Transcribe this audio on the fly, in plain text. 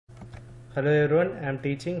Hello everyone, I am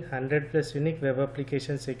teaching 100 plus unique web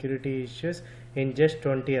application security issues in just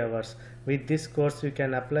 20 hours. With this course you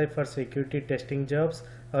can apply for security testing jobs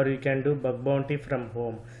or you can do bug bounty from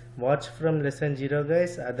home. Watch from lesson 0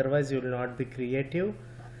 guys, otherwise you will not be creative.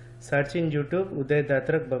 Search in YouTube Uday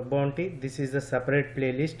Datrak bug bounty. This is the separate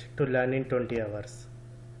playlist to learn in 20 hours.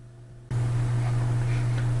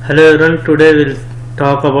 Hello everyone, today we will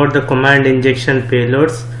talk about the command injection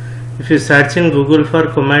payloads. If you search in Google for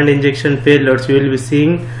command injection payloads, you will be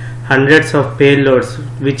seeing hundreds of payloads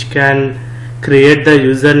which can create the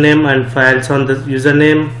username and files on the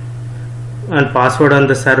username and password on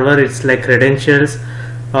the server. It's like credentials,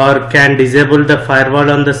 or can disable the firewall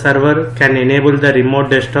on the server, can enable the remote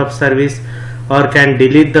desktop service, or can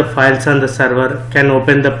delete the files on the server, can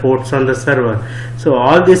open the ports on the server. So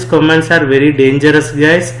all these commands are very dangerous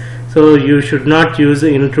guys. So you should not use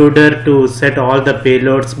intruder to set all the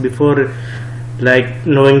payloads before like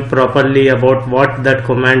knowing properly about what that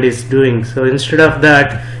command is doing. So instead of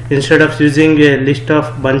that, instead of using a list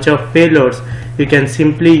of bunch of payloads, you can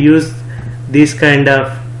simply use these kind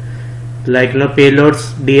of like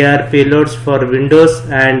payloads, DR payloads for Windows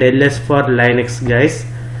and LS for Linux guys.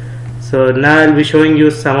 So now I'll be showing you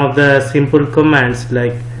some of the simple commands.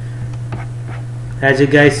 Like as you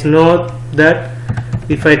guys know that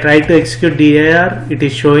if I try to execute dir, it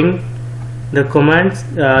is showing the commands,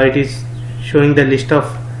 it is showing the list of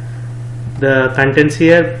the contents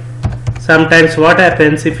here. Sometimes what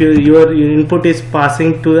happens if your input is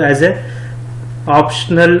passing to as a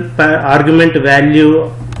optional argument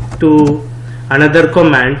value to another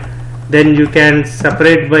command, then you can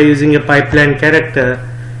separate by using a pipeline character.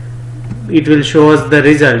 It will show us the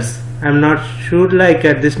results. I'm not sure like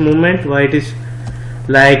at this moment why it is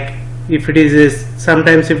like, if it is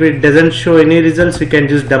sometimes if it doesn't show any results, you can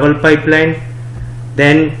use double pipeline,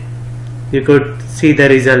 then you could see the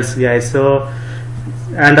results guys. So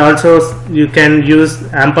and also you can use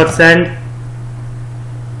ampersand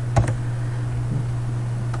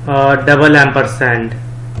or double ampersand.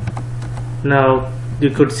 Now you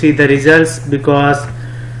could see the results, because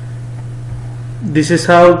this is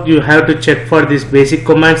how you have to check for these basic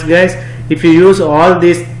commands guys. If you use all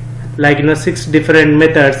these like 6 different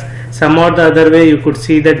methods, some or the other way you could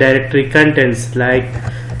see the directory contents. Like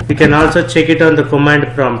you can also check it on the command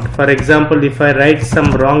prompt. For example, if I write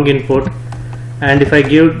some wrong input and if I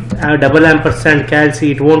give a double ampersand calc,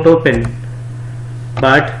 it won't open.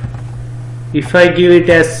 But if I give it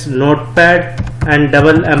as notepad and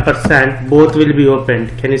double ampersand, both will be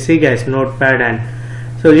opened. Can you see guys, notepad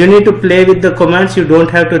and so you need to play with the commands. You don't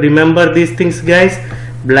have to remember these things guys.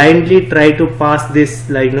 Blindly try to pass this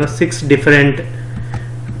like 6 different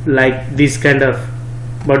like these kind of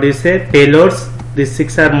what do you say payloads. These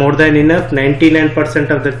 6 are more than enough. 99%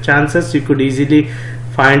 of the chances you could easily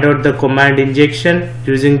find out the command injection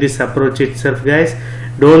using this approach itself guys.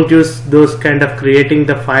 Don't use those kind of creating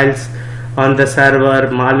the files on the server,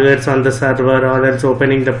 malwares on the server, or else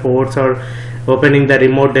opening the ports or opening the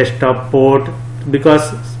remote desktop port,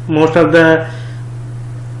 because most of the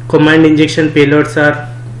command injection payloads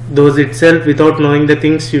are those itself. Without knowing the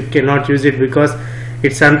things, you cannot use it, because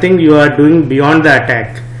it's something you are doing beyond the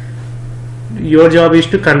attack. Your job is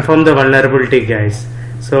to confirm the vulnerability guys.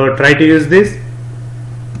 So try to use this.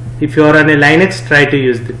 If you are on a Linux, try to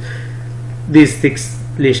use these 6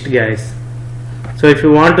 list guys. So if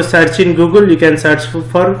you want to search in Google, you can search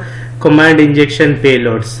for command injection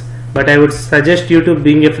payloads, but I would suggest you to,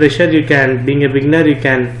 being a fresher, being a beginner, you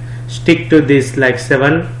can stick to this like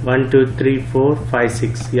 7, 1, 2, 3, 4, 5,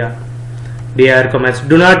 6 yeah dir commands.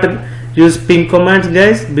 Do not use ping commands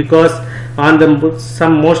guys, because on the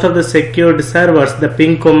most of the secured servers the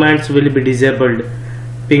ping commands will be disabled.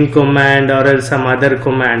 Ping command or else some other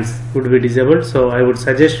commands would be disabled. So I would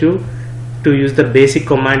suggest you to use the basic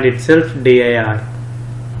command itself, dir.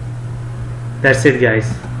 That's it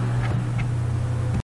guys.